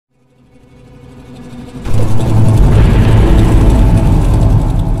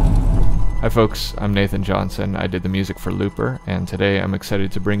folks, I'm Rian Johnson. I did the music for Looper, and today I'm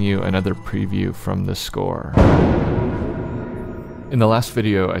excited to bring you another preview from the score. In the last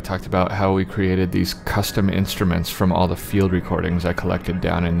video, I talked about how we created these custom instruments from all the field recordings I collected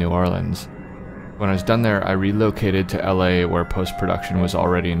down in New Orleans. When I was done there, I relocated to LA where post-production was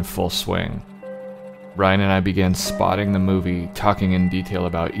already in full swing. Rian and I began spotting the movie, talking in detail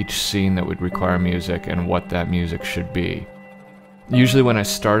about each scene that would require music and what that music should be. Usually when I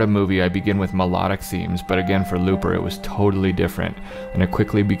start a movie, I begin with melodic themes, but again for Looper it was totally different, and it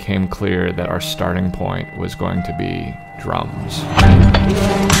quickly became clear that our starting point was going to be drums.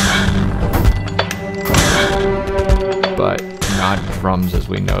 But not drums as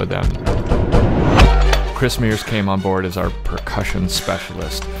we know them. Chris Mears came on board as our percussion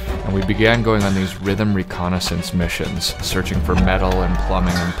specialist, and we began going on these rhythm reconnaissance missions, searching for metal and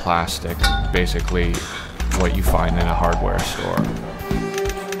plumbing and plastic, basically what you find in a hardware store.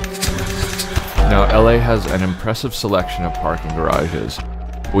 Now, LA has an impressive selection of parking garages.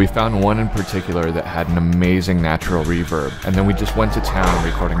 We found one in particular that had an amazing natural reverb, and then we just went to town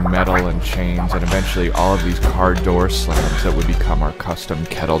recording metal and chains and eventually all of these car door slams that would become our custom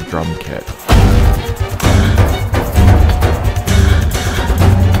kettle drum kit.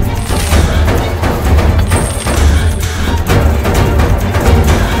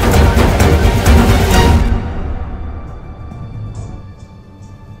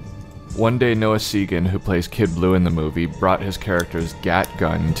 One day Noah Segan, who plays Kid Blue in the movie, brought his character's GAT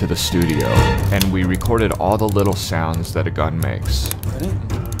gun to the studio, and we recorded all the little sounds that a gun makes. Ready?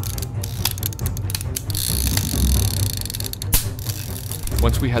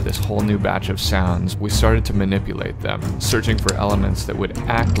 Once we had this whole new batch of sounds, we started to manipulate them, searching for elements that would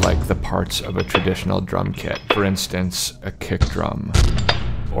act like the parts of a traditional drum kit. For instance, a kick drum,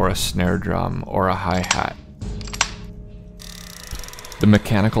 or a snare drum, or a hi-hat. The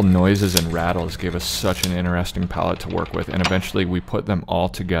mechanical noises and rattles gave us such an interesting palette to work with, and eventually we put them all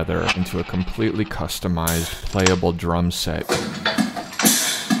together into a completely customized, playable drum set.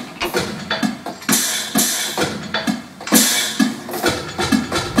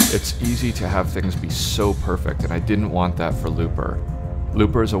 It's easy to have things be so perfect, and I didn't want that for Looper.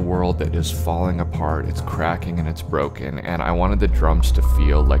 Looper is a world that is falling apart, it's cracking and it's broken, and I wanted the drums to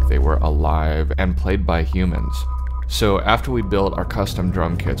feel like they were alive and played by humans. So after we built our custom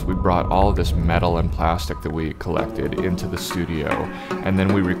drum kits, we brought all of this metal and plastic that we collected into the studio, and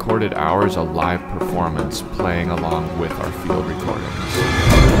then we recorded hours of live performance playing along with our field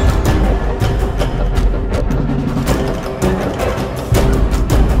recordings.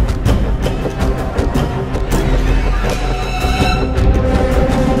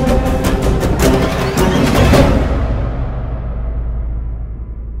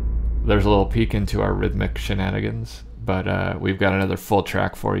 There's a little peek into our rhythmic shenanigans, but we've got another full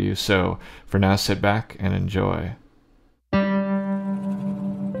track for you, so for now sit back and enjoy.